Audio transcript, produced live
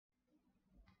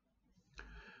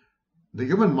The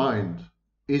human mind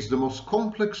is the most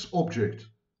complex object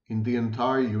in the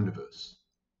entire universe.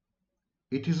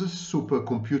 It is a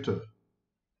supercomputer.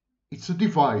 It's a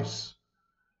device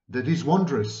that is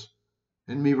wondrous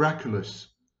and miraculous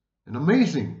and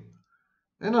amazing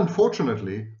and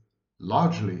unfortunately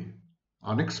largely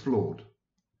unexplored.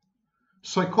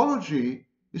 Psychology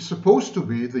is supposed to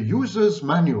be the user's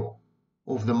manual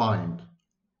of the mind,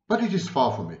 but it is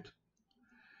far from it.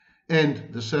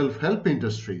 And the self-help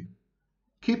industry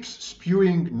keeps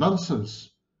spewing nonsense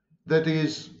that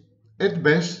is at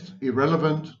best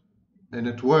irrelevant and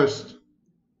at worst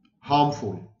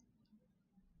harmful.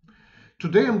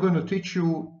 Today I'm going to teach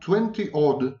you 20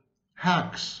 odd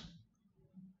hacks,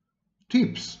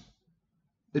 tips,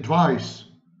 advice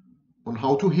on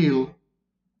how to heal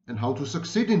and how to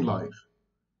succeed in life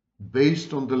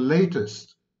based on the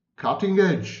latest cutting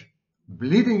edge,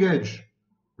 bleeding edge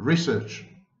research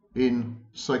in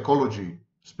psychology,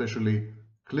 especially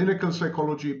clinical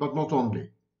psychology, but not only.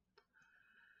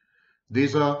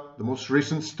 These are the most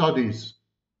recent studies,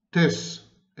 tests,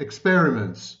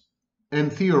 experiments,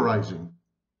 and theorizing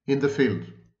in the field.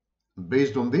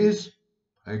 Based on these,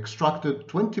 I extracted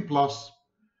 20 plus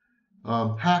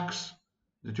hacks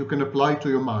that you can apply to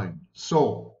your mind.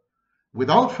 So,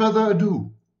 without further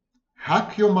ado,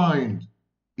 hack your mind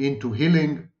into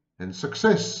healing and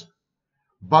success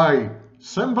by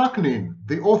Sam Vaknin,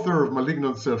 the author of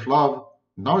Malignant Self-Love,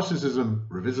 Narcissism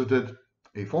Revisited,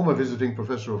 a former visiting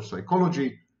professor of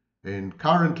psychology and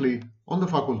currently on the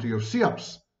faculty of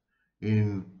SIAPS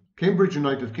in Cambridge,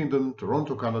 United Kingdom,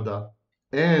 Toronto, Canada,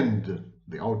 and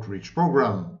the outreach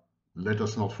program, let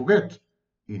us not forget,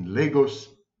 in Lagos,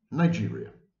 Nigeria.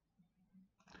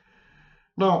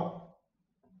 Now,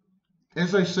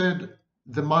 as I said,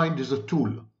 the mind is a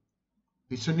tool.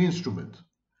 It's an instrument.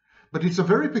 But it's a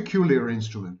very peculiar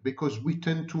instrument because we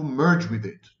tend to merge with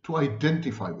it, to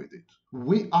identify with it.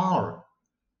 We are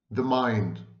the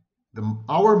mind.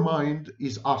 Our mind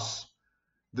is us.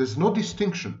 There's no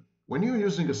distinction. When you're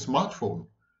using a smartphone,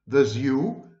 there's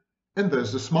you and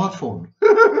there's the smartphone,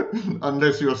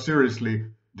 unless you're seriously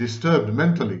disturbed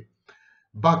mentally.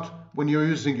 But when you're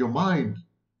using your mind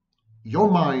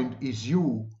is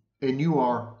you and you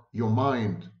are your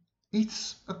mind.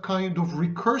 It's a kind of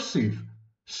recursive,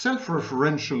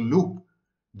 self-referential loop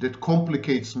that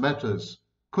complicates matters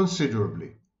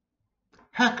considerably.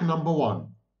 Hack number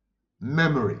one,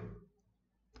 memory.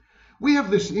 We have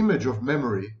this image of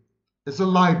memory as a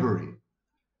library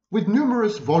with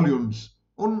numerous volumes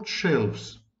on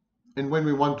shelves. And when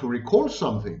we want to recall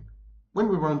something, when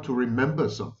we want to remember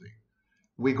something,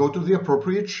 we go to the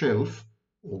appropriate shelf,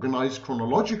 organized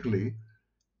chronologically,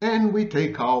 and we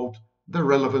take out the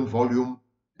relevant volume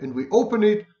and we open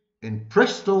it, and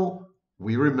presto,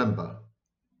 we remember.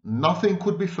 Nothing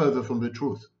could be further from the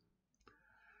truth.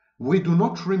 We do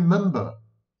not remember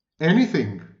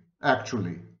anything,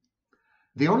 actually.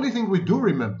 The only thing we do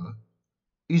remember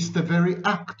is the very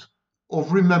act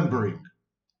of remembering.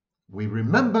 We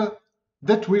remember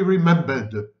that we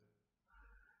remembered.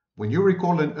 When you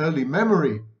recall an early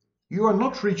memory, you are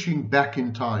not reaching back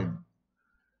in time.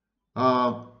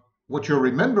 What you're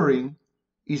remembering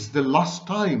is the last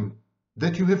time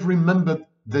that you have remembered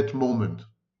that moment.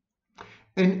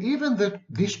 And even that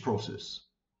this process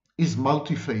is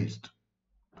multi-phased.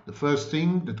 The first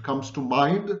thing that comes to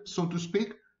mind, so to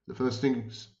speak, the first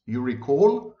things you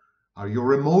recall are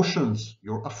your emotions,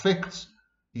 your affects,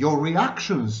 your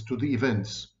reactions to the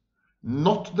events,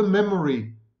 not the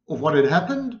memory of what had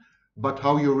happened, but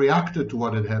how you reacted to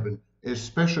what had happened,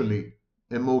 especially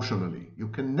emotionally. You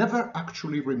can never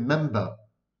actually remember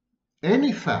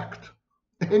any fact,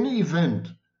 any event,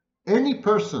 any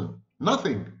person,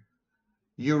 nothing.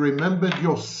 You remembered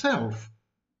yourself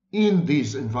in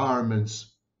these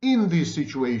environments, in these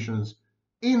situations,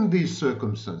 in these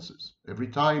circumstances. Every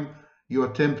time you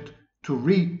attempt to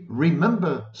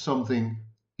remember something,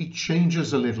 it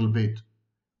changes a little bit.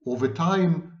 Over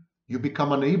time, you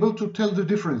become unable to tell the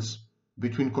difference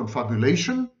between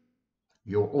confabulation,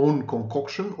 your own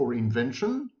concoction or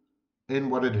invention, and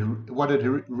what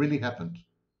had really happened.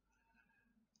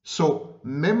 So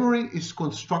memory is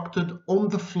constructed on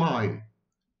the fly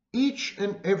each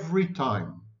and every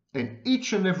time. And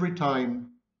each and every time,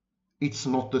 it's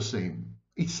not the same.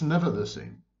 It's never the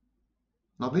same.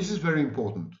 Now, this is very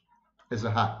important as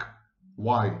a hack.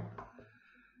 Why?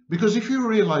 Because if you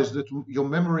realize that your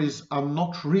memories are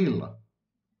not real,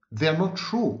 they're not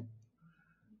true.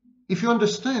 If you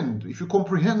understand, if you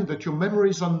comprehend that your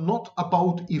memories are not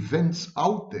about events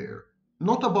out there,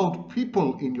 not about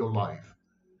people in your life,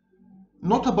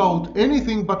 not about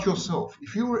anything but yourself,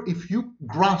 if you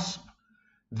grasp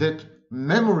that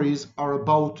Memories are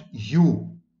about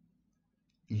you,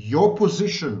 your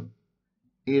position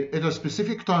at a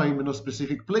specific time, in a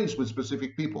specific place, with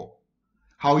specific people,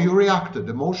 how you reacted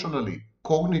emotionally,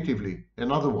 cognitively, and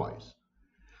otherwise.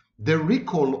 The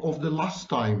recall of the last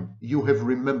time you have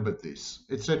remembered this,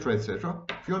 etc., etc.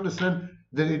 If you understand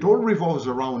that it all revolves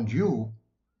around you,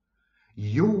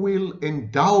 you will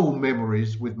endow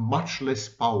memories with much less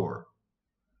power.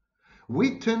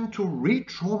 We tend to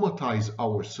re-traumatize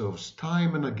ourselves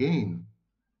time and again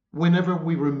whenever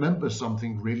we remember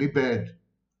something really bad,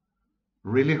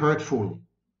 really hurtful,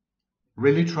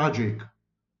 really tragic.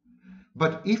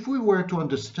 But if we were to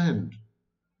understand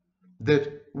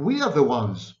that we are the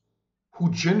ones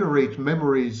who generate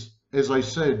memories, as I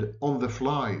said, on the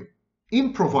fly,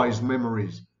 improvise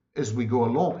memories as we go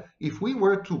along, if we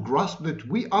were to grasp that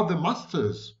we are the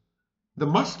masters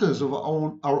of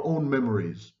our own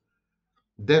memories,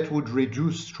 that would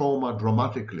reduce trauma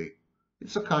dramatically.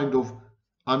 It's a kind of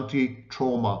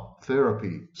anti-trauma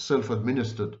therapy,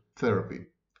 self-administered therapy.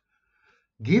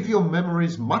 Give your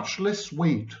memories much less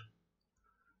weight.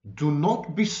 Do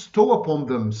not bestow upon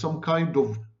them some kind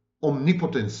of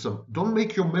omnipotence. Don't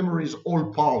make your memories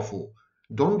all-powerful.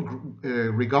 Don't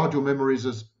regard your memories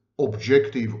as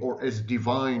objective or as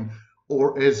divine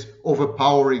or as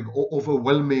overpowering or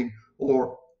overwhelming,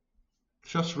 or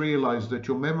just realize that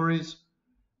your memories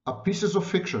are pieces of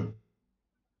fiction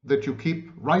that you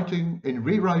keep writing and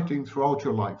rewriting throughout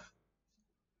your life,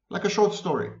 like a short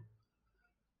story.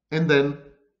 And then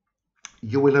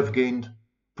you will have gained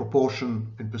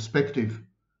proportion and perspective,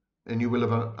 and you will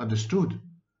have understood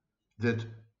that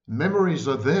memories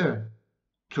are there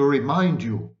to remind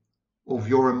you of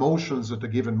your emotions at a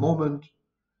given moment,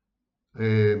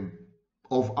 of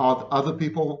other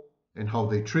people and how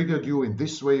they triggered you in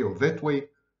this way or that way.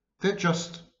 They're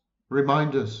just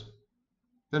reminders,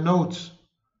 they're notes,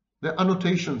 they're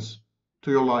annotations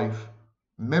to your life.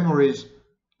 Memories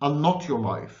are not your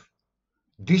life.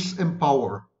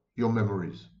 Disempower your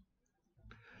memories.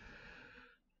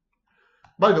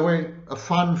 By the way, a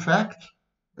fun fact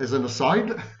as an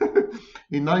aside,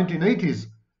 in 1980s,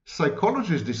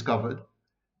 psychologists discovered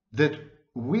that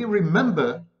we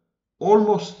remember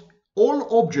almost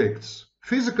all objects,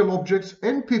 physical objects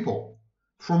and people,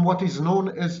 from what is known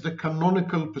as the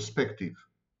canonical perspective,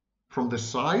 from the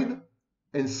side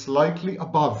and slightly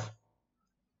above.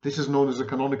 This is known as a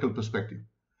canonical perspective.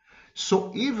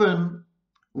 So even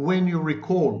when you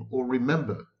recall or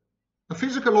remember a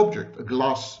physical object, a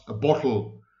glass, a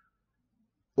bottle,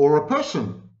 or a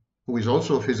person, who is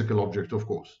also a physical object, of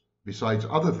course, besides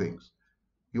other things,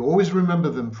 you always remember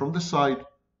them from the side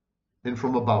and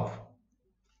from above.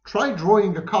 Try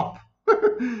drawing a cup.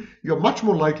 You're much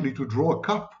more likely to draw a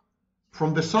cup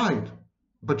from the side,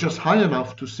 but just high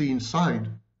enough to see inside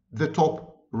the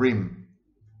top rim.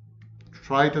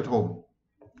 Try it at home.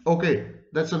 Okay,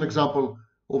 that's an example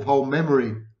of how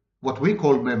memory, what we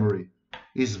call memory,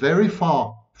 is very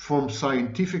far from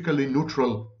scientifically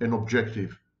neutral and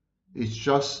objective. It's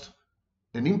just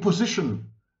an imposition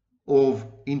of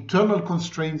internal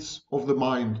constraints of the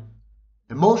mind,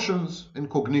 emotions and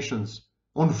cognitions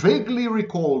on vaguely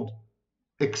recalled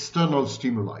external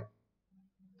stimuli.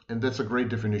 And that's a great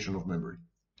definition of memory.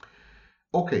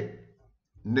 Okay,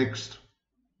 next.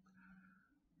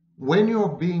 When you're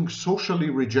being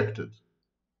socially rejected,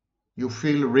 you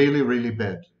feel really, really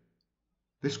bad.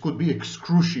 This could be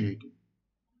excruciating.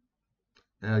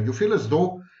 You feel as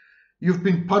though you've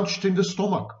been punched in the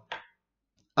stomach.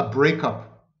 A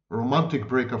breakup, a romantic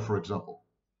breakup, for example,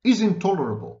 is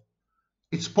intolerable.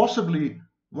 It's possibly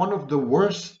one of the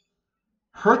worst,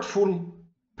 hurtful,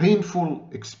 painful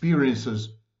experiences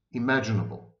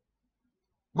imaginable.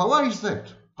 But why is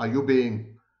that? Are you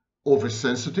being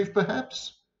oversensitive,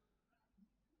 perhaps?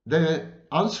 The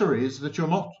answer is that you're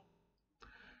not.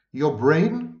 Your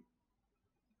brain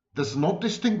does not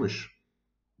distinguish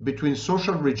between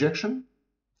social rejection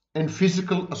and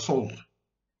physical assault.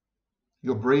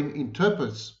 Your brain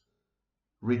interprets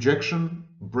rejection,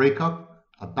 breakup,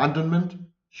 abandonment,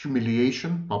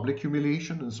 humiliation, public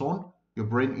humiliation, and so on. Your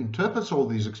brain interprets all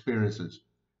these experiences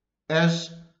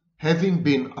as having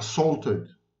been assaulted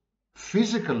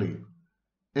physically,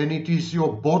 and it is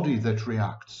your body that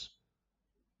reacts.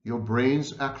 Your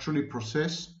brains actually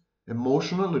process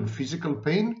emotional and physical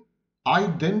pain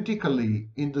identically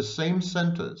in the same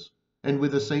centers and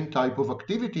with the same type of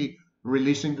activity,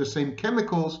 releasing the same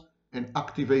chemicals and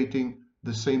activating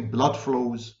the same blood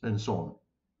flows and so on.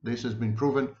 This has been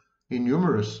proven in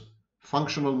numerous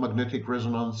functional magnetic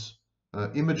resonance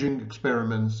imaging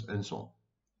experiments and so on.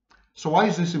 So why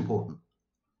is this important?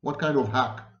 What kind of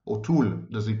hack or tool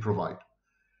does it provide?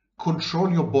 Control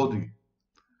your body.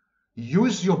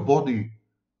 Use your body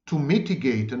to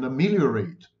mitigate and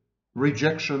ameliorate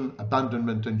rejection,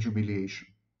 abandonment, and humiliation.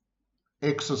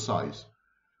 Exercise.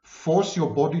 Force your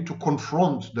body to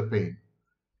confront the pain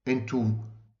and to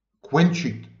quench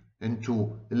it and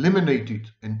to eliminate it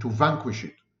and to vanquish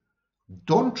it.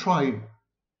 Don't try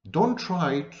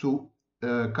to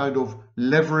kind of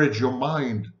leverage your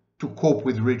mind to cope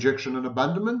with rejection and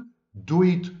abandonment. Do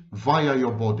it via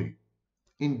your body.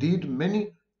 Indeed,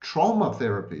 many trauma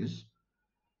therapies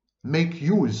make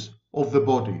use of the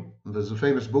body. There's a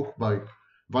famous book by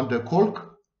Van der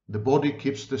Kolk, The Body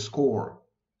Keeps the Score.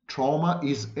 Trauma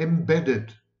is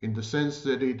embedded in the sense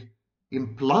that it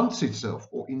implants itself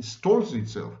or installs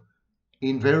itself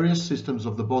in various systems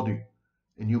of the body.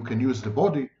 And you can use the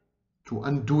body to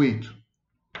undo it.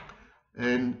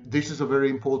 And this is a very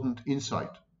important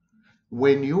insight.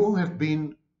 When you have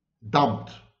been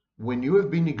dumped, when you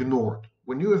have been ignored,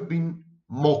 when you have been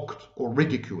mocked or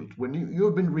ridiculed, when you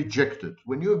have been rejected,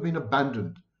 when you have been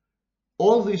abandoned,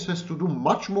 all this has to do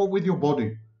much more with your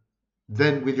body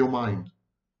than with your mind.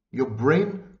 Your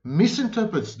brain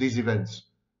misinterprets these events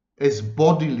as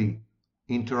bodily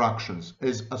interactions,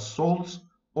 as assaults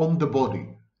on the body.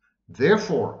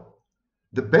 Therefore,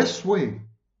 the best way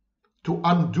to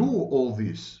undo all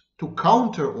this, to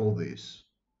counter all this,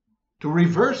 to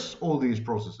reverse all these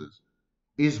processes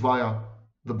is via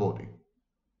the body.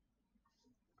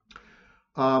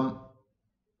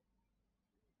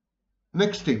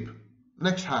 Next tip,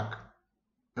 next hack.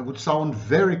 It would sound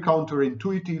very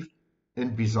counterintuitive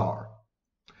and bizarre.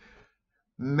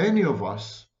 Many of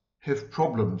us have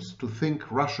problems to think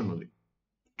rationally,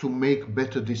 to make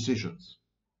better decisions,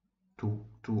 to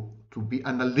be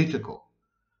analytical.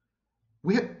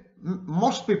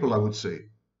 Most people, I would say,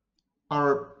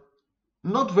 are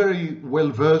not very well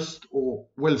versed or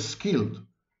well skilled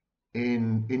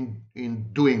in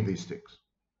doing these things.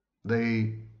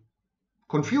 They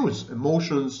confuse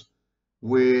emotions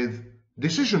with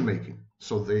decision making.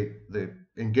 So they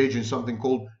engage in something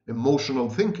called emotional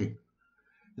thinking.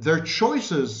 Their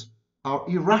choices are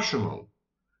irrational,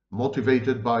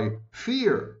 motivated by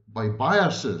fear, by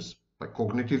biases, by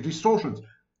cognitive distortions.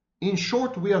 In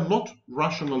short, we are not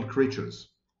rational creatures.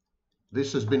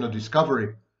 This has been a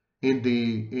discovery in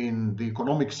the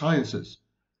economic sciences,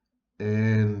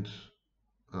 and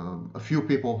a few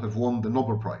people have won the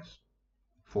Nobel Prize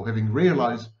for having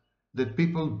realized that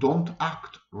people don't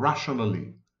act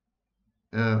rationally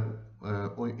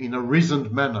or in a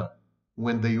reasoned manner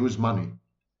when they use money.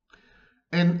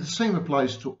 And the same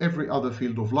applies to every other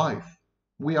field of life.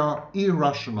 We are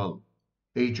irrational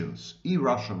agents,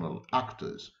 irrational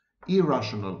actors,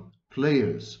 irrational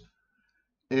players,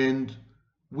 and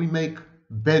we make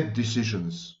bad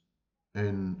decisions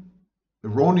and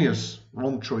erroneous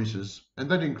wrong choices, and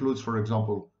that includes, for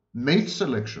example, mate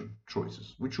selection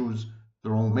choices. We choose the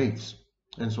wrong mates,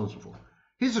 and so on and so forth.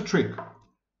 Here's a trick.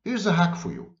 Here's a hack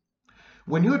for you.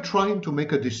 When you're trying to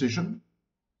make a decision,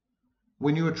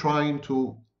 when you're trying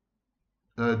to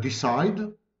decide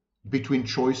between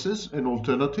choices and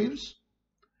alternatives,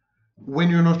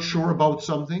 when you're not sure about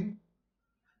something,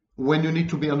 when you need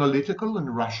to be analytical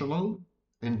and rational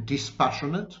and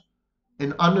dispassionate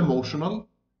and unemotional,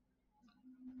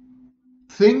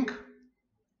 think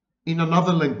in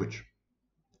another language.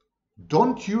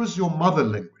 Don't use your mother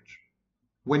language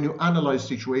when you analyze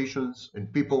situations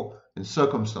and people and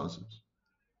circumstances.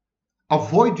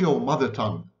 Avoid your mother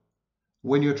tongue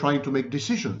when you're trying to make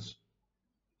decisions,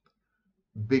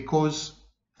 because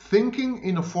thinking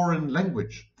in a foreign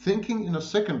language, thinking in a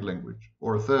second language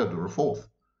or a third or a fourth,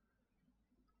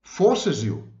 forces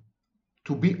you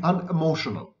to be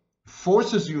unemotional,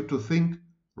 forces you to think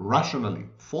rationally,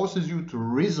 forces you to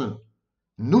reason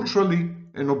neutrally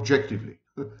and objectively.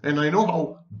 And I know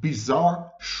how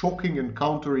bizarre, shocking, and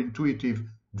counterintuitive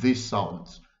this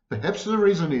sounds. Perhaps the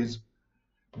reason is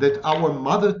that our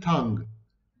mother tongue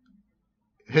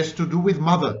has to do with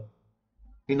mother.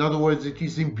 In other words, it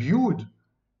is imbued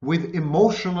with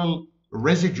emotional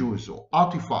residues or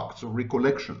artifacts or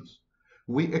recollections.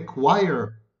 We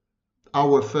acquire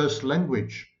our first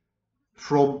language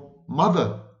from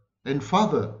mother and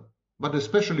father, but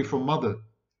especially from mother.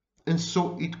 And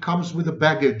so it comes with a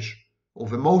baggage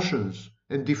of emotions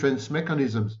and defense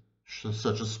mechanisms,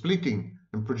 such as splitting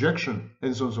and projection,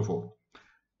 and so on and so forth.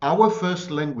 Our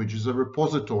first language is a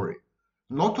repository,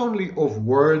 not only of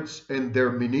words and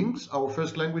their meanings. Our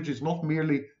first language is not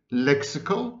merely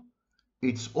lexical,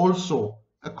 it's also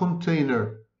a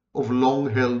container of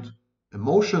long-held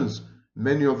emotions,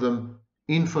 many of them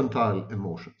infantile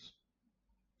emotions.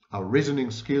 Our reasoning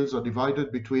skills are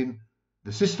divided between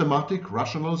the systematic,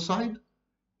 rational side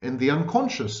and the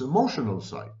unconscious, emotional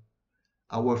side.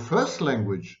 Our first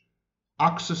language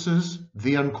accesses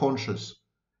the unconscious,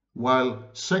 while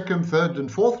second, third,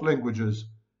 and fourth languages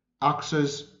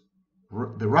access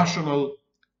the rational,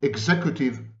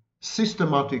 executive,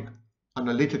 systematic,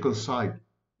 analytical side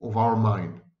of our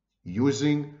mind.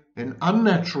 Using an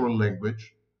unnatural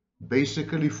language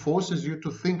basically forces you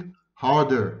to think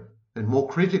harder and more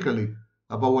critically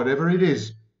about whatever it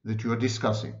is that you are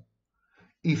discussing.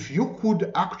 If you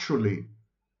could actually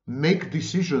make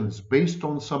decisions based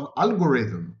on some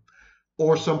algorithm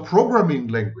or some programming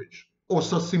language or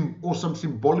some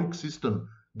symbolic system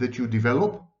that you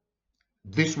develop,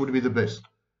 this would be the best.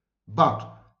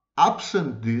 But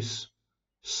absent this,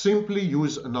 simply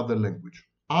use another language.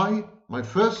 My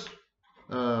first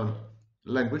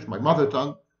language, my mother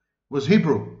tongue, was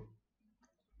Hebrew.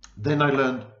 Then I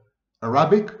learned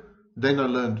Arabic. Then I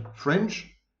learned French.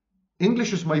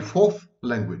 English is my fourth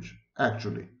language,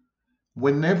 actually.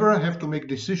 Whenever I have to make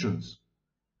decisions,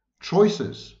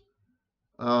 choices,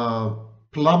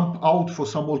 plump out for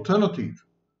some alternative,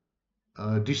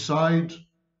 decide,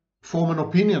 form an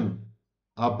opinion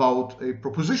about a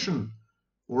proposition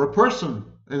or a person,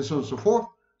 and so on and so forth,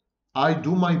 I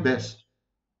do my best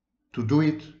to do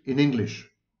it in English,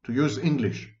 to use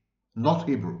English, not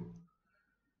Hebrew.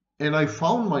 And I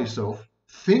found myself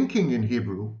thinking in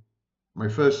Hebrew, my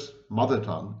first mother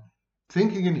tongue,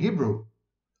 thinking in Hebrew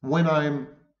when I'm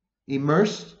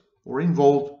immersed or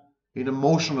involved in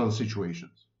emotional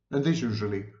situations. And this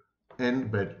usually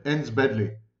ends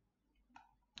badly.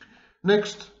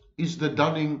 Next is the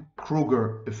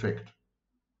Dunning-Kruger effect.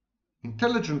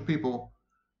 Intelligent people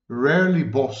rarely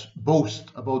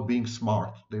boast about being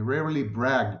smart. They rarely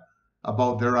brag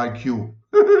about their IQ,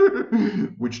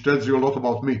 which tells you a lot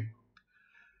about me.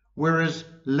 Whereas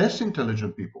less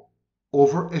intelligent people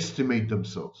overestimate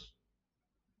themselves.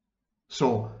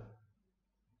 So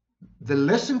the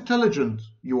less intelligent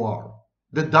you are,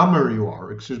 the dumber you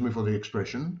are, excuse me for the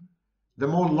expression, the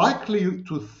more likely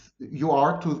you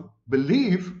are to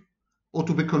believe or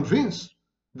to be convinced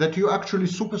that you're actually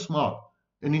super smart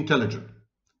and intelligent.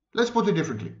 Let's put it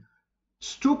differently.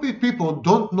 Stupid people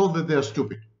don't know that they're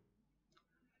stupid.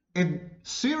 And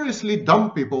seriously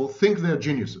dumb people think they're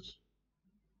geniuses.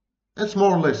 That's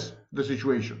more or less the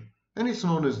situation. And it's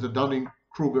known as the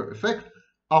Dunning-Kruger effect,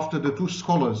 after the two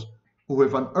scholars who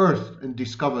have unearthed and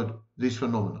discovered this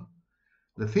phenomenon.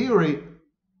 The theory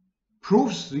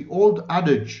proves the old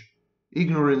adage,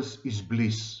 ignorance is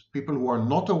bliss. People who are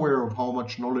not aware of how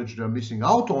much knowledge they're missing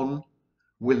out on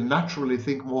will naturally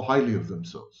think more highly of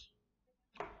themselves.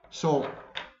 So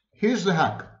here's the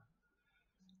hack.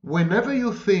 Whenever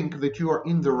you think that you are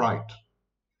in the right,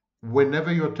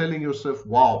 whenever you're telling yourself,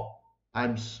 wow,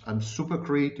 I'm super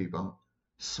creative, I'm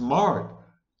smart,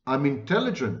 I'm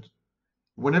intelligent,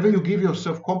 whenever you give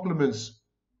yourself compliments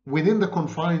within the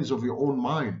confines of your own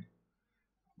mind,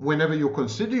 whenever you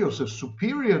consider yourself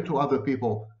superior to other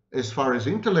people as far as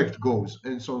intellect goes,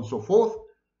 and so on and so forth,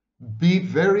 be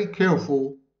very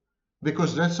careful,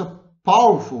 because that's a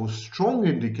powerful, strong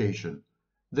indication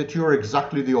that you're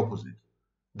exactly the opposite,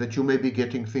 that you may be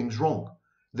getting things wrong,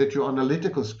 that your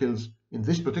analytical skills in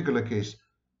this particular case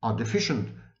are deficient,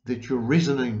 that your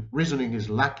reasoning is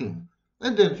lacking,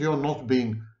 and that you're not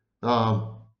being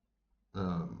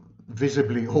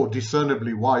visibly or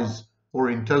discernibly wise or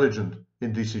intelligent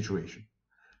in this situation.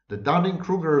 The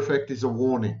Dunning-Kruger effect is a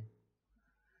warning.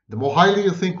 The more highly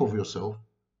you think of yourself,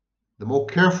 the more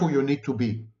careful you need to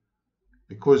be,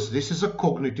 because this is a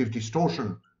cognitive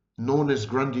distortion known as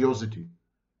grandiosity.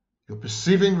 You're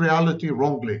perceiving reality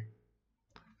wrongly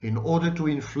in order to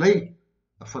inflate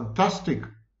a fantastic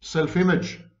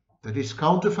self-image that is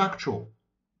counterfactual.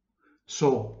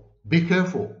 So be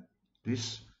careful.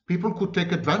 People could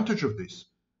take advantage of this.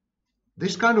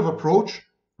 This kind of approach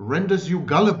renders you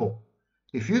gullible.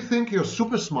 If you think you're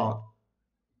super smart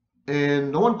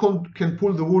and no one can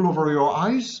pull the wool over your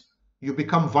eyes, you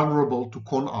become vulnerable to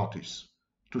con artists,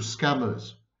 to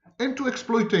scammers, and to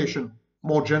exploitation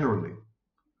more generally.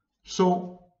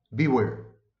 So beware.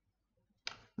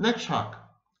 Next hack,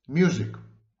 music.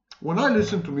 When I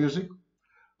listen to music,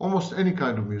 almost any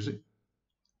kind of music,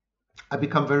 I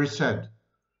become very sad.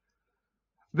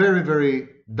 Very, very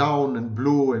down and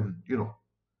blue, and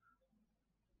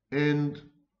and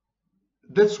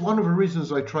that's one of the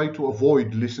reasons I try to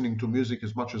avoid listening to music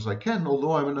as much as I can,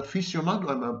 although I'm an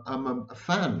aficionado, I'm a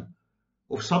fan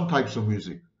of some types of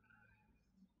music.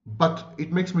 But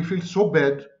it makes me feel so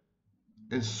bad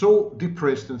and so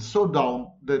depressed and so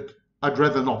down that I'd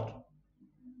rather not.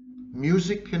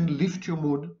 Music can lift your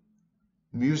mood,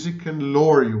 music can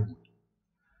lower your mood.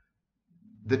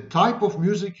 The type of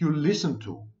music you listen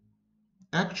to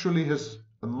actually has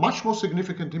a much more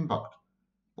significant impact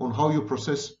on how you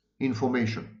process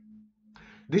information.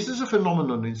 This is a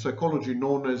phenomenon in psychology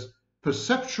known as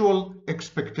perceptual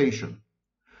expectation.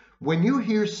 When you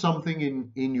hear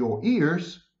something in your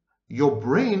ears, your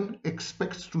brain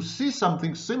expects to see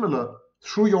something similar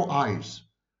through your eyes.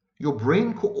 Your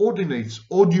brain coordinates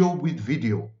audio with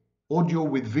video, audio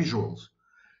with visuals.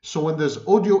 So when there's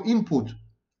audio input,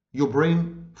 your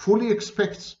brain fully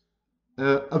expects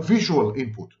a visual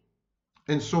input.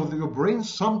 And so your brain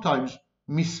sometimes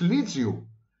misleads you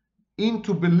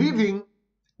into believing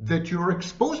that you're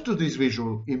exposed to this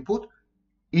visual input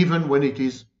even when it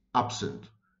is absent.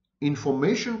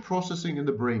 Information processing in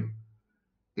the brain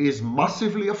is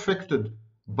massively affected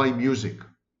by music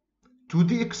to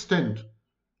the extent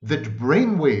that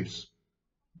brain waves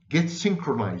get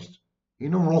synchronized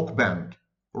in a rock band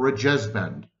or a jazz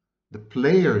band. The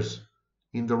players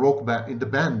in the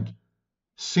band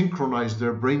synchronize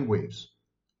their brain waves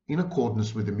in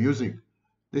accordance with the music.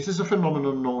 This is a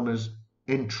phenomenon known as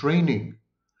entraining.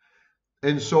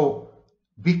 And so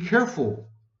be careful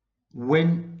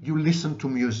when you listen to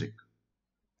music.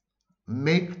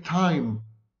 Make time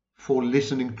for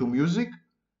listening to music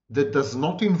that does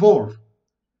not involve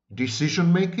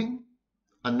decision making,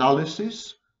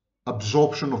 analysis,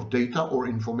 absorption of data or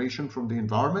information from the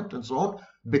environment, and so on,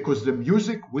 because the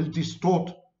music will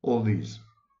distort all these,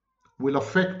 will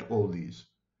affect all these.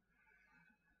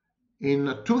 In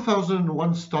a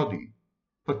 2001 study,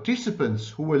 participants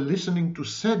who were listening to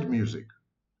sad music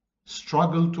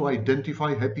struggled to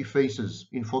identify happy faces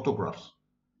in photographs.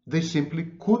 They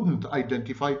simply couldn't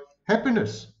identify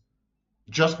happiness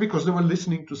just because they were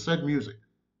listening to sad music.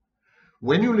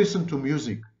 When you listen to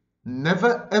music,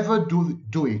 never ever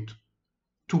do it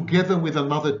together with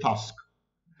another task,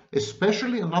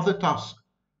 especially another task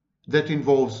that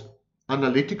involves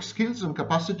analytic skills and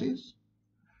capacities,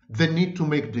 the need to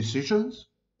make decisions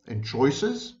and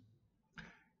choices,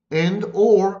 and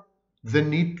or the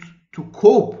need to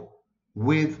cope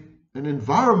with an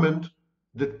environment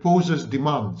that poses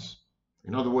demands.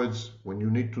 In other words, when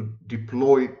you need to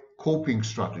deploy coping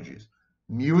strategies,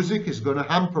 music is going to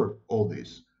hamper all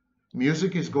this.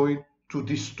 Music is going to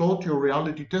distort your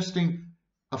reality testing,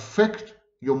 affect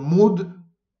your mood,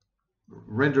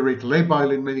 render it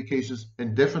labile in many cases,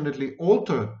 and definitely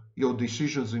alter your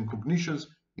decisions and cognitions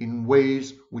in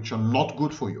ways which are not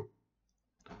good for you.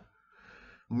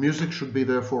 Music should be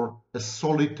therefore a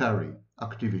solitary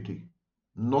activity,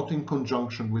 not in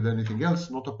conjunction with anything else,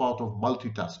 not a part of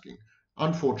multitasking.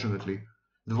 Unfortunately,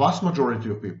 the vast majority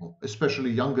of people,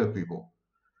 especially younger people,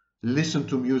 listen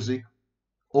to music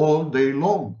all day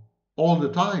long, all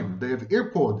the time. They have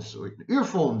earpods, or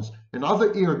earphones, and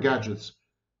other ear gadgets,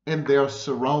 and they are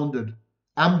surrounded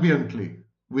ambiently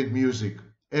with music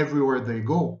everywhere they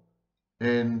go.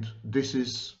 And this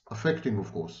is affecting,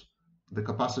 of course, the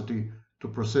capacity to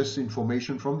process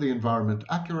information from the environment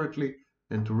accurately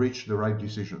and to reach the right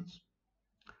decisions.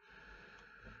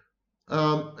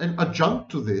 An adjunct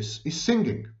to this is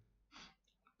singing.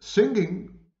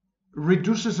 Singing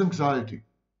reduces anxiety.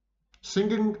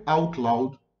 Singing out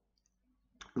loud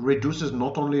reduces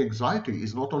not only anxiety,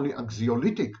 is not only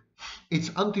anxiolytic, it's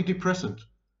antidepressant.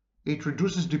 It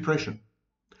reduces depression.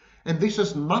 And this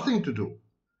has nothing to do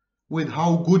with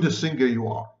how good a singer you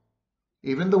are.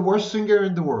 Even the worst singer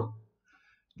in the world.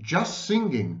 Just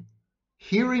singing,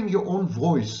 hearing your own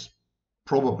voice,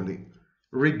 probably,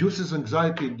 reduces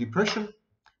anxiety and depression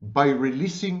by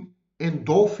releasing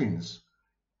endorphins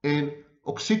and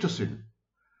oxytocin.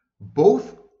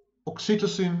 Both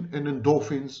oxytocin and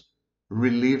endorphins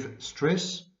relieve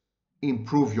stress,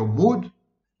 improve your mood,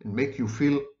 and make you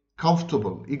feel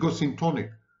comfortable,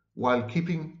 egosyntonic, while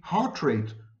keeping heart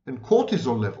rate and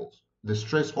cortisol levels, the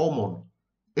stress hormone,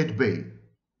 at bay.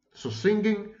 So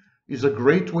singing is a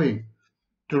great way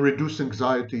to reduce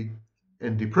anxiety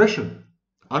and depression.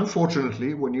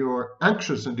 Unfortunately, when you are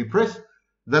anxious and depressed,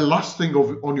 the last thing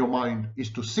on your mind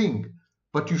is to sing,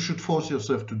 but you should force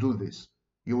yourself to do this.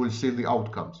 You will see the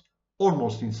outcomes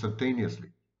almost instantaneously.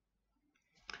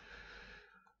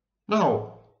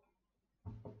 Now,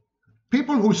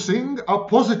 people who sing are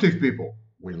positive people.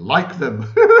 We like them.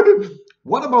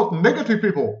 What about negative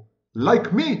people?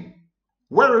 Like me.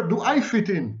 Where do I fit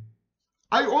in?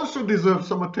 I also deserve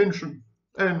some attention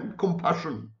and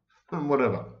compassion and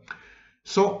whatever.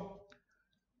 So,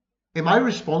 am I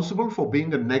responsible for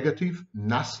being a negative,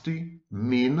 nasty,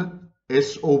 mean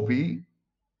SOB?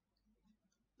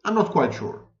 I'm not quite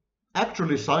sure.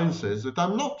 Actually, science says that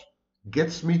I'm not.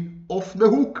 Gets me off the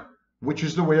hook, which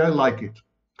is the way I like it.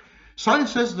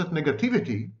 Science says that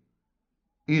negativity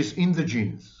is in the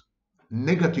genes.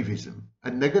 Negativism,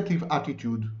 a negative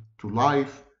attitude to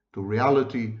life, to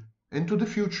reality, and to the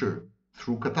future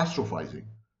through catastrophizing.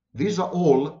 These are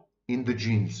all in the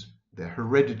genes. They're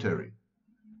hereditary.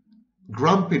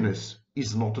 Grumpiness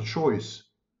is not a choice.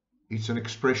 It's an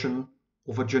expression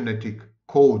of a genetic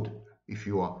code. If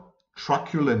you are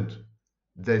truculent,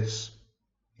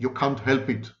 you can't help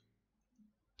it.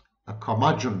 A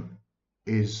curmudgeon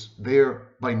is there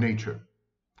by nature.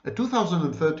 A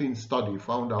 2013 study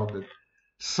found out that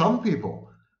some people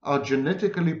are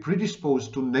genetically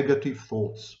predisposed to negative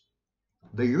thoughts.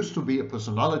 There used to be a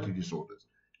personality disorder,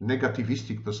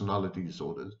 negativistic personality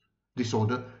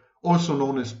disorder, also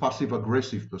known as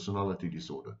passive-aggressive personality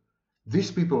disorder.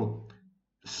 These people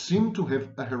seem to have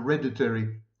a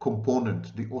hereditary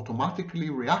component. They automatically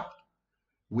react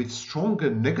with stronger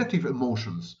negative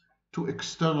emotions to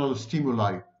external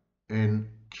stimuli and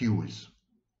cues.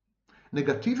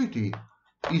 Negativity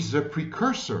is a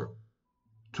precursor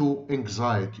to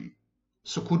anxiety.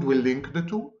 So could we link the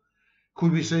two?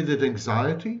 Could we say that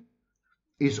anxiety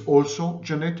is also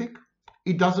genetic?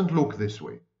 It doesn't look this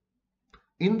way.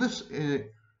 In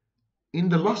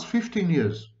the last 15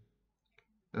 years,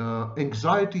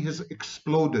 anxiety has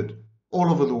exploded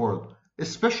all over the world,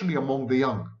 especially among the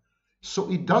young. So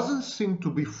it doesn't seem to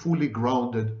be fully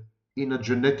grounded in a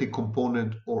genetic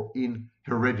component or in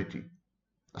heredity.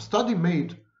 A study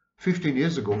made 15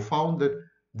 years ago found that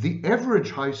the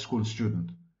average high school student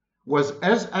was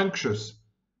as anxious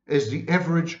as the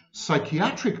average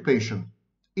psychiatric patient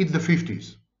in the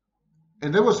 50s.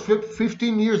 And that was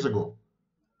 15 years ago.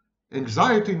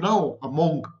 Anxiety now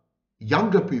among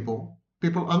younger people,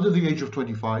 people under the age of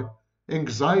 25,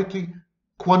 anxiety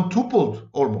quintupled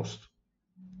almost.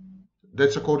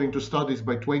 That's according to studies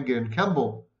by Twenge and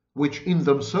Campbell, which in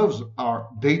themselves are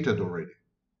dated already.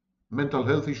 Mental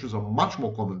health issues are much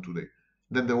more common today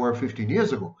than they were 15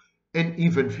 years ago. And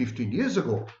even 15 years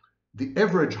ago, the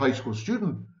average high school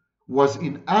student was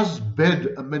in as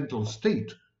bad a mental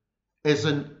state as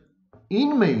an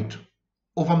inmate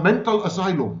of a mental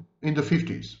asylum in the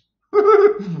 50s.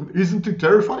 Isn't it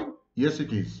terrifying? Yes,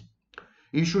 it is.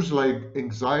 Issues like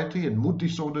anxiety and mood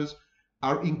disorders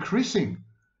are increasing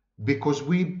because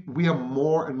we are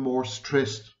more and more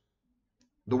stressed.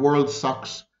 The world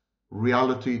sucks.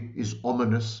 Reality is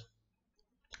ominous.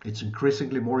 It's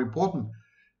increasingly more important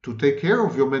to take care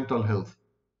of your mental health,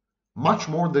 much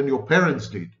more than your parents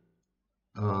did.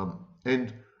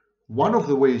 And one of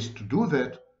the ways to do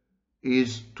that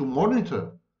is to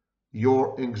monitor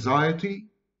your anxiety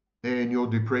and your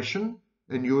depression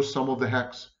and use some of the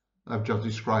hacks I've just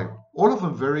described. All of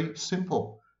them very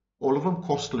simple, all of them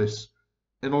costless,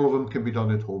 and all of them can be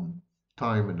done at home,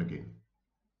 time and again.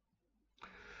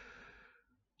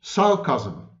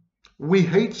 Sarcasm. We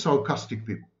hate sarcastic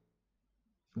people.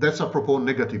 That's apropos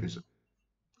negativism.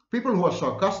 People who are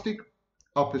sarcastic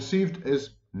are perceived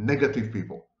as negative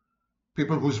people.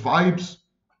 People whose vibes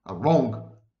are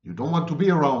wrong. You don't want to be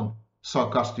around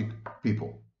sarcastic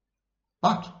people.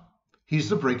 But here's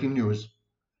the breaking news.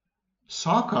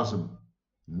 Sarcasm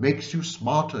makes you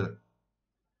smarter.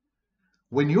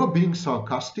 When you're being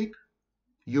sarcastic,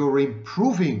 you're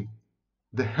improving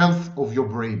the health of your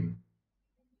brain.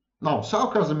 Now,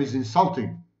 sarcasm is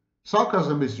insulting.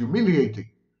 Sarcasm is humiliating.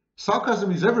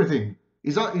 Sarcasm is everything.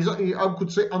 I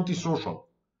could say antisocial.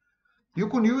 You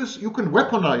can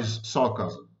weaponize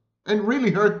sarcasm and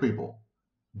really hurt people.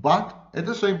 But at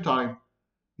the same time,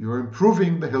 you're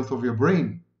improving the health of your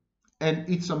brain. And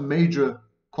it's a major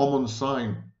common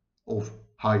sign of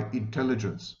high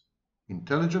intelligence.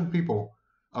 Intelligent people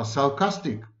are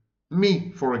sarcastic.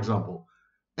 Me, for example.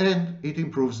 And it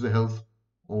improves the health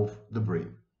of the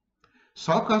brain.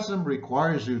 Sarcasm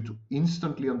requires you to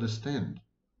instantly understand,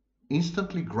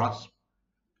 instantly grasp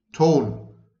tone,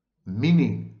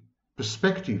 meaning,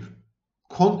 perspective,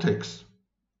 context,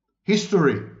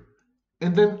 history,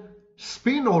 and then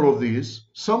spin all of these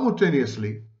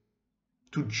simultaneously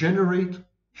to generate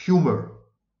humor,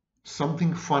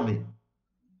 something funny.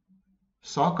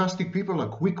 Sarcastic people are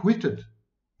quick-witted,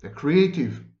 they're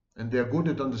creative, and they're good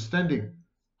at understanding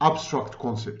abstract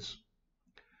concepts.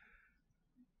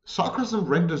 Sarcasm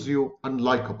renders you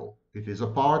unlikable. It is a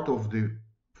part of the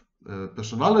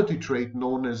personality trait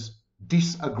known as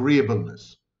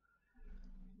disagreeableness.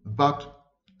 But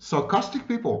sarcastic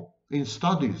people in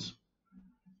studies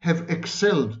have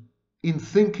excelled in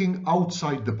thinking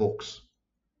outside the box.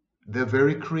 They're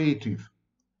very creative.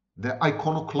 They're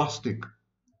iconoclastic.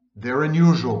 They're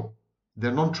unusual.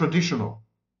 They're non-traditional.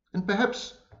 And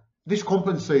perhaps this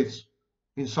compensates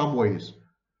in some ways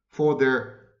for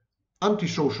their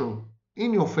antisocial,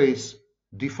 in-your-face,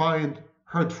 defiant,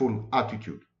 hurtful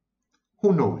attitude.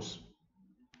 Who knows?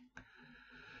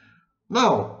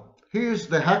 Now, Here's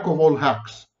the hack of all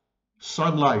hacks: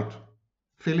 sunlight.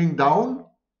 Feeling down,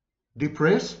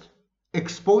 depressed,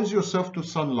 expose yourself to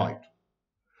sunlight.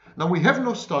 Now, we have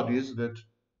no studies that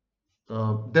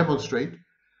demonstrate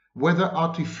whether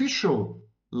artificial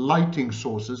lighting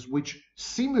sources which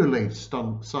simulate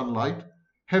sunlight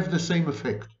have the same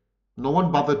effect. No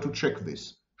one bothered to check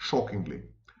this, shockingly.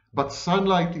 But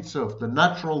sunlight itself, the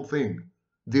natural thing,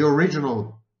 the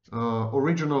original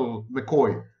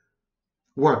McCoy,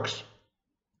 works.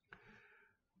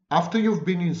 After you've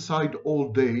been inside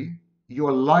all day, you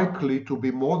are likely to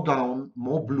be more down,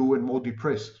 more blue, and more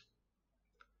depressed.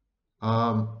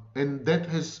 And that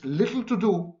has little to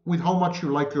do with how much you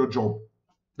like your job.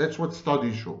 That's what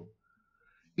studies show.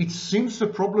 It seems the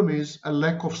problem is a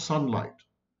lack of sunlight.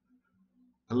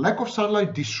 A lack of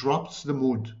sunlight disrupts the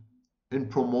mood and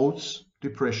promotes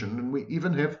depression. And we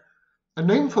even have a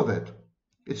name for that.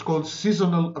 It's called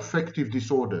seasonal affective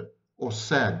disorder, or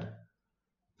SAD.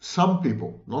 Some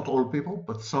people, not all people,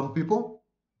 but some people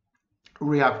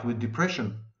react with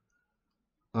depression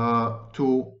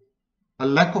to a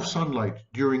lack of sunlight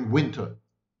during winter.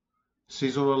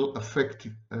 Seasonal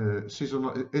affective,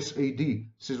 SAD,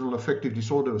 seasonal affective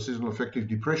disorder, or seasonal affective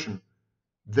depression,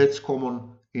 that's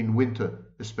common in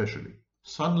winter especially.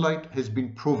 Sunlight has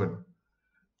been proven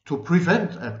to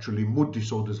prevent actually mood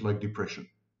disorders like depression.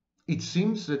 It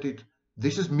seems that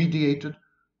this is mediated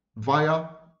via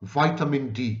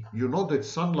vitamin D. You know that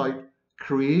sunlight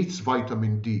creates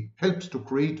vitamin D, helps to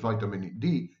create vitamin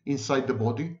D inside the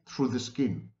body through the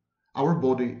skin. Our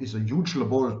body is a huge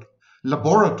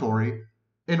laboratory,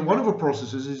 and one of the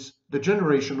processes is the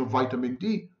generation of vitamin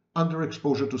D under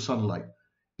exposure to sunlight.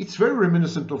 It's very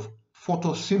reminiscent of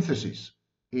photosynthesis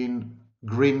in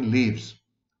green leaves,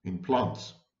 in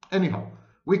plants. Anyhow,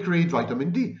 we create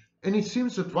vitamin D, and it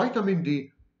seems that vitamin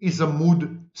D is a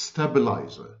mood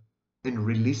stabilizer and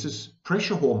releases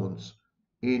pressure hormones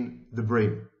in the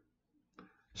brain.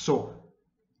 So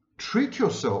treat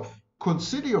yourself,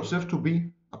 consider yourself to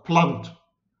be a plant,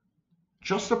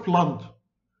 just a plant,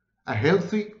 a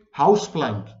healthy house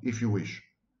plant, if you wish.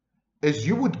 As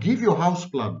you would give your house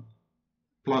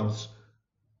plants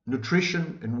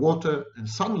nutrition and water and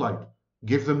sunlight,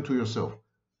 give them to yourself.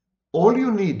 All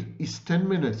you need is 10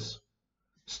 minutes.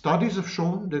 Studies have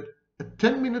shown that a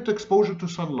 10-minute exposure to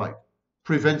sunlight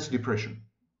prevents depression.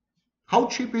 How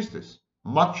cheap is this?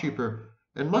 Much cheaper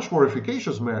and much more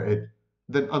efficacious, may I add,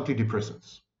 than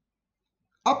antidepressants.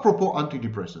 Apropos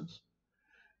antidepressants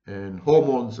and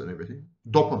hormones and everything,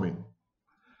 dopamine.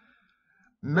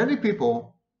 Many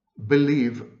people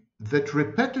believe that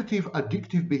repetitive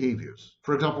addictive behaviors,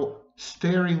 for example,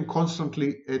 staring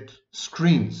constantly at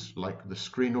screens, like the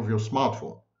screen of your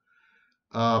smartphone,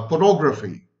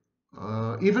 pornography,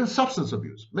 even substance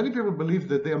abuse. Many people believe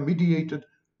that they are mediated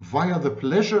via the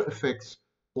pleasure effects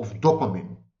of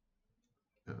dopamine.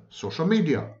 Social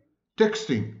media,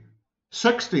 texting,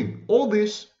 sexting, all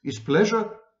this is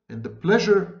pleasure, and the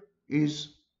pleasure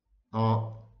is a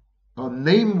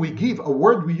name we give, a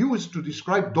word we use to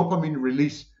describe dopamine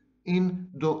release in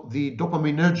the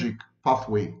dopaminergic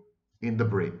pathway in the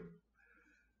brain.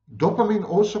 Dopamine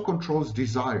also controls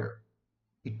desire.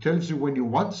 It tells you when you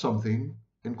want something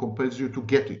and compels you to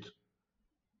get it.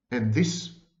 And this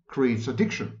creates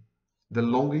addiction. The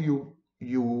longer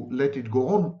you let it go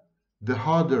on, the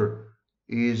harder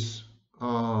it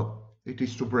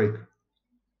is to break.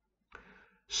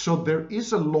 So there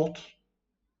is a lot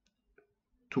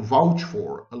to vouch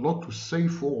for, a lot to say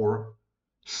for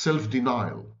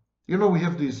self-denial. You know, we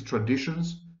have these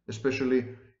traditions, especially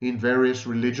in various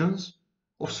religions,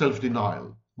 of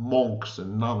self-denial, monks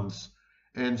and nuns,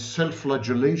 and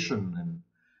self-flagellation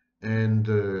and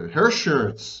hair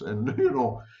shirts, and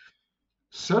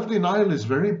self-denial is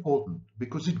very important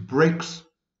because it breaks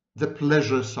the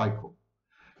pleasure cycle.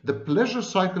 The pleasure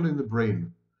cycle in the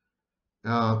brain,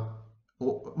 or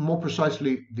more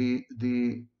precisely,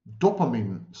 the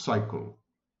dopamine cycle,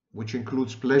 which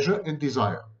includes pleasure and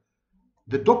desire.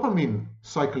 The dopamine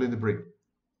cycle in the brain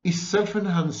is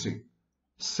self-enhancing,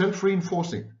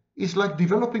 self-reinforcing. It's like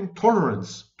developing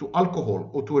tolerance to alcohol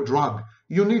or to a drug.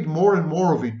 You need more and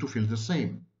more of it to feel the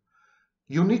same.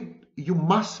 You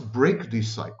must break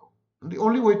this cycle. And the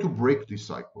only way to break this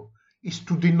cycle is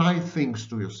to deny things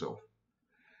to yourself,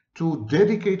 to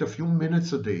dedicate a few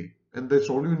minutes a day, and that's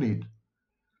all you need,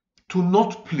 to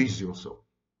not please yourself,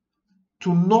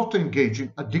 to not engage in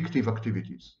addictive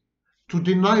activities, to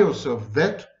deny yourself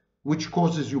that which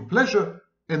causes you pleasure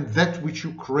and that which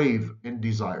you crave and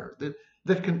desire. It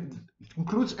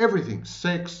includes everything: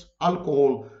 sex,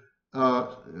 alcohol,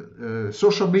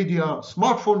 social media,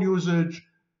 smartphone usage,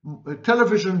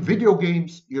 television, video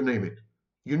games, you name it.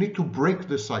 You need to break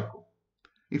the cycle.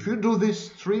 If you do this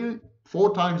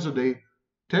 3-4 times a day,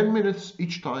 10 minutes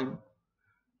each time,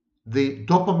 the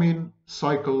dopamine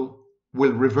cycle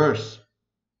will reverse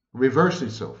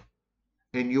itself,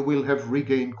 and you will have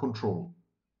regained control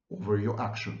over your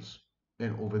actions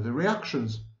and over the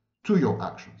reactions to your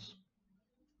actions.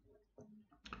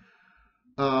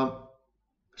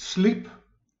 Sleep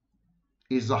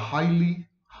is a highly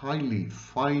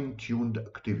fine-tuned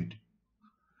activity.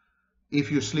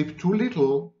 If you sleep too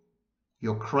little,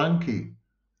 you're cranky,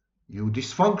 you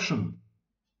dysfunction,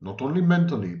 not only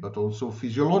mentally, but also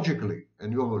physiologically,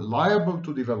 and you're liable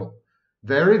to develop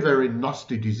very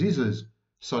nasty diseases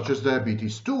such as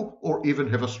diabetes 2 or even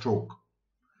have a stroke.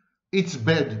 It's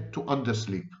bad to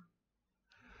undersleep.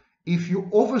 If you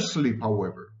oversleep,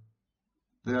 however,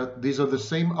 these are the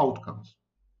same outcomes.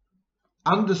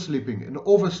 Undersleeping and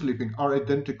oversleeping are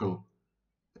identical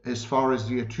as far as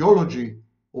the etiology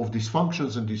of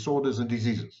dysfunctions and disorders and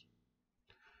diseases.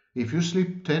 If you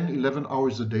sleep 10, 11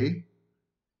 hours a day,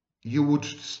 you would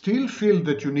still feel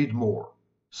that you need more.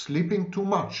 Sleeping too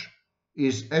much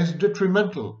is as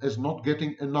detrimental as not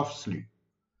getting enough sleep.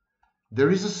 There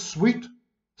is a sweet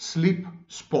sleep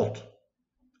spot,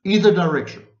 either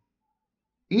direction.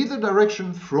 Either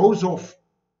direction throws off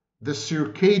the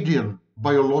circadian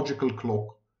biological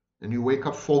clock, and you wake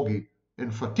up foggy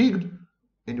and fatigued,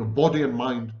 and your body and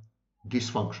mind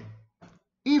dysfunction.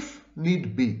 If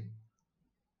need be,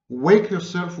 wake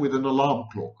yourself with an alarm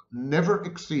clock. Never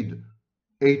exceed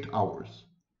 8 hours.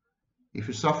 If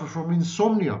you suffer from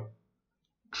insomnia,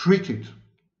 treat it.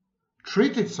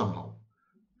 Treat it somehow.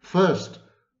 First,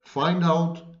 find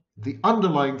out the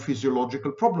underlying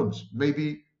physiological problems.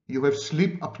 Maybe you have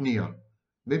sleep apnea.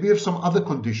 Maybe you have some other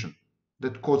condition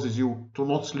that causes you to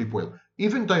not sleep well.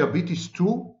 Even diabetes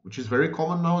 2, which is very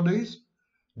common nowadays,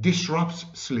 disrupts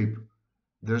sleep.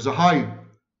 There's a high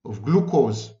of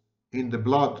glucose in the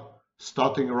blood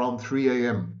starting around 3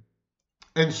 a.m.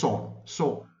 and so on.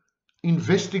 So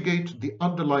investigate the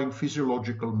underlying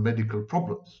physiological medical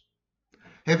problems.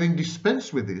 Having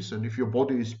dispensed with this, and if your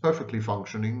body is perfectly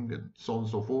functioning and so on and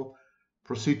so forth,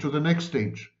 proceed to the next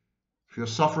stage. If you're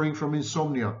suffering from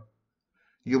insomnia,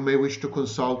 you may wish to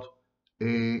consult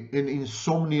an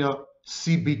insomnia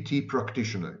CBT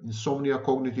practitioner, insomnia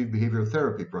cognitive behavioral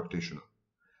therapy practitioner.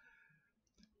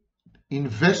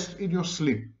 Invest in your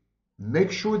sleep.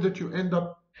 Make sure that you end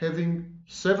up having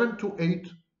 7 to 8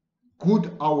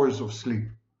 good hours of sleep.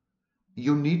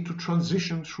 You need to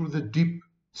transition through the deep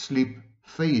sleep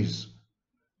phase.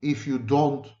 If you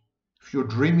don't, if your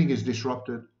dreaming is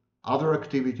disrupted, other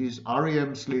activities,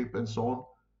 REM sleep and so on,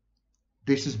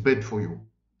 this is bad for you.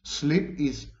 Sleep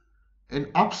is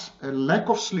a lack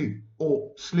of sleep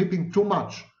or sleeping too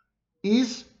much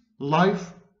is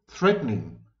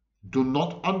life-threatening. Do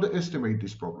not underestimate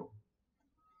this problem.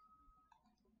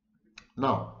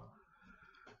 Now,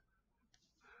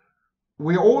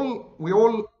 we're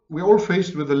all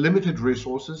faced with the limited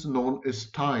resources known as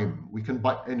time. We can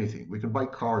buy anything. We can buy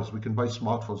cars, we can buy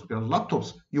smartphones, we can buy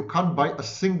laptops. You can't buy a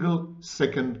single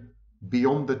second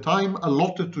beyond the time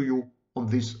allotted to you on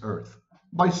this earth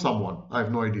by someone. I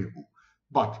have no idea who,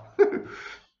 but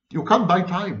you can't buy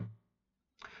time.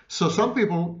 So some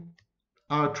people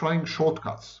are trying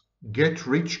shortcuts, get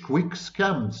rich quick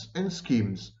scams and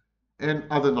schemes and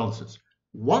other nonsense.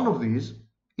 One of these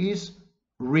is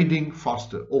reading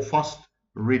faster or fast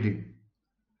reading.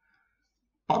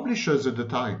 Publishers at the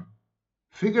time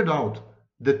figured out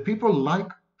that people like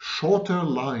shorter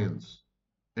lines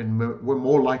and were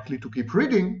more likely to keep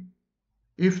reading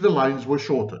if the lines were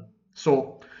shorter.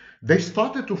 So they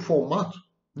started to format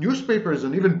newspapers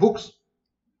and even books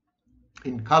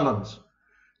in columns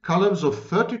of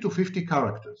 30 to 50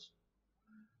 characters.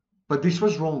 But this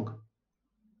was wrong.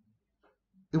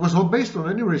 It was not based on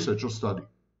any research or study.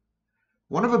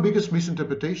 One of the biggest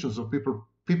misinterpretations of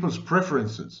people's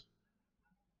preferences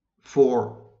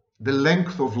for the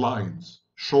length of lines,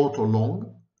 short or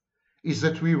long, is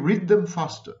that we read them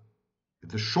faster.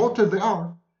 The shorter they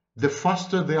are, the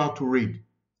faster they are to read.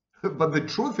 But the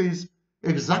truth is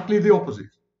exactly the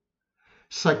opposite.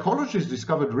 Psychologists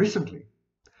discovered recently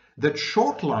that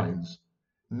short lines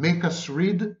make us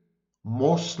read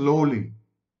more slowly.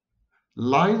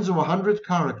 Lines of 100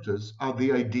 characters are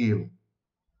the ideal.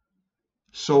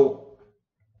 So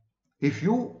if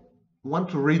you want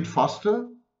to read faster,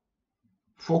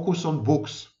 focus on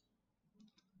books.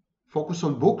 Focus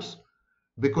on books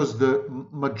because the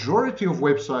majority of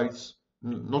websites,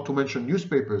 not to mention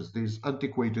newspapers, these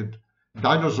antiquated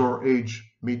dinosaur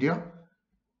age media,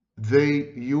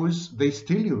 they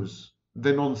still use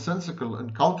the nonsensical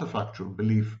and counterfactual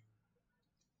belief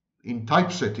in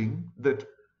typesetting that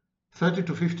 30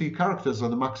 to 50 characters are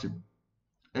the maximum.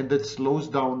 And that slows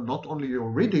down not only your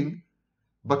reading,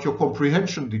 but your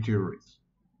comprehension deteriorates.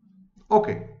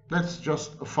 Okay, that's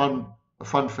just a fun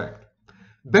fact.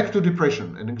 Back to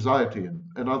depression and anxiety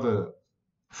and other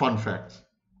fun facts.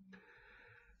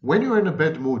 When you're in a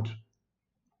bad mood,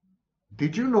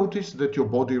 did you notice that your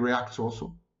body reacts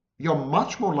also? You're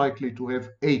much more likely to have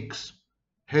aches,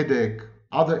 headache,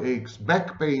 other aches,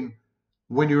 back pain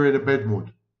when you're in a bad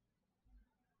mood.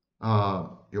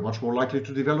 You're much more likely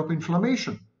to develop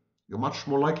inflammation. You're much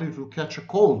more likely to catch a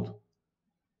cold.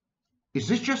 Is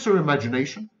this just your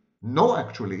imagination? No,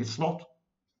 actually, it's not.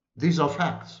 These are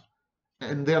facts,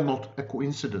 and they are not a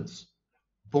coincidence.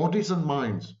 Bodies and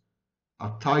minds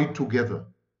are tied together.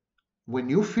 When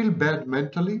you feel bad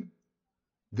mentally,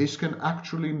 this can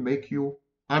actually make you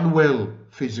unwell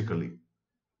physically.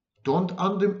 Don't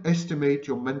underestimate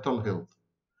your mental health.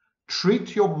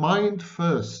 Treat your mind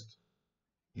first.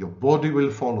 Your body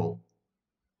will follow.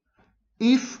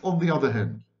 If, on the other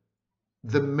hand,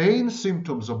 the main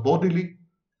symptoms are bodily,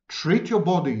 treat your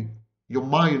body, your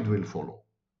mind will follow.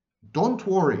 Don't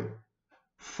worry.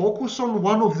 Focus on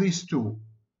one of these two.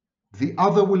 The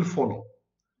other will follow.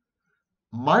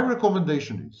 My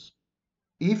recommendation is,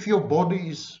 if your body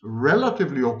is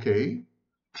relatively okay,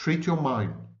 treat your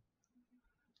mind.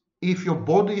 If your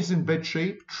body is in bad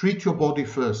shape, treat your body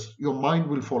first. Your mind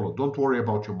will follow. Don't worry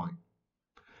about your mind.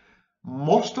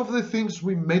 Most of the things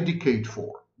we medicate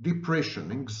for,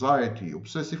 depression, anxiety,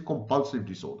 obsessive compulsive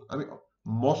disorder,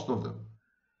 most of them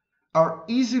are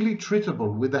easily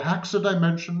treatable with the hacks that I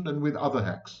mentioned and with other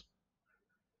hacks.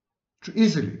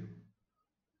 Easily.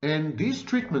 And these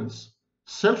treatments,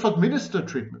 self-administered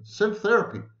treatments,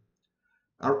 self-therapy,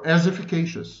 are as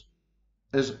efficacious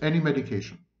as any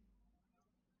medication.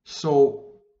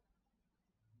 So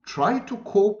try to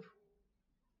cope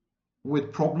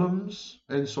with problems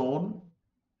and so on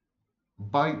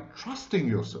by trusting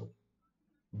yourself,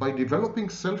 by developing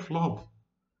self-love,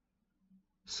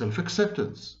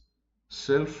 self-acceptance,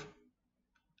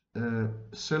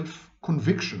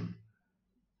 self-conviction.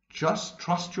 Just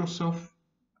trust yourself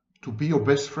to be your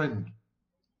best friend.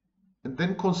 And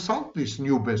then consult this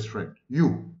new best friend,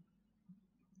 you,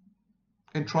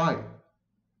 and try.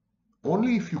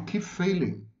 Only if you keep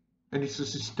failing, and it's a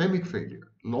systemic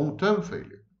failure, long-term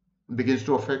failure, it begins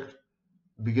to affect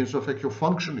your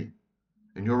functioning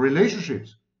and your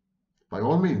relationships. By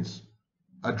all means,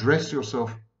 address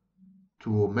yourself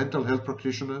to a mental health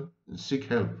practitioner and seek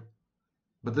help.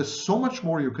 But there's so much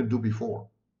more you can do before.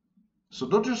 So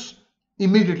don't just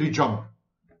immediately jump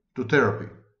to therapy.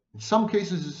 In some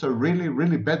cases, it's a really,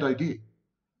 really bad idea.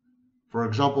 For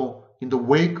example, in the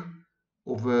wake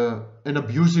of an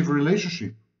abusive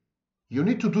relationship, you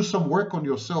need to do some work on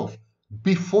yourself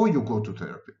before you go to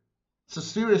therapy. It's a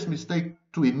serious mistake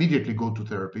to immediately go to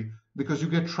therapy because you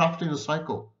get trapped in a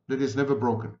cycle that is never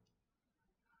broken.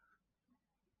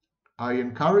 I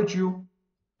encourage you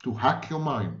to hack your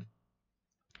mind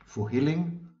for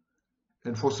healing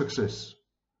and for success.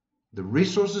 The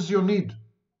resources you need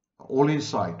are all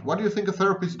inside. What do you think a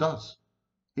therapist does?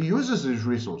 He uses these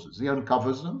resources. He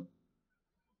uncovers them,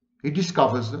 he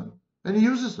discovers them, and he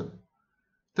uses them.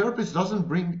 Therapist doesn't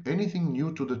bring anything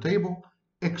new to the table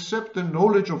except the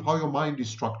knowledge of how your mind is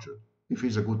structured, if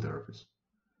he's a good therapist.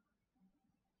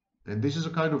 And this is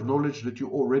a kind of knowledge that you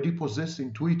already possess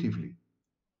intuitively.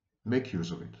 Make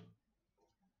use of it.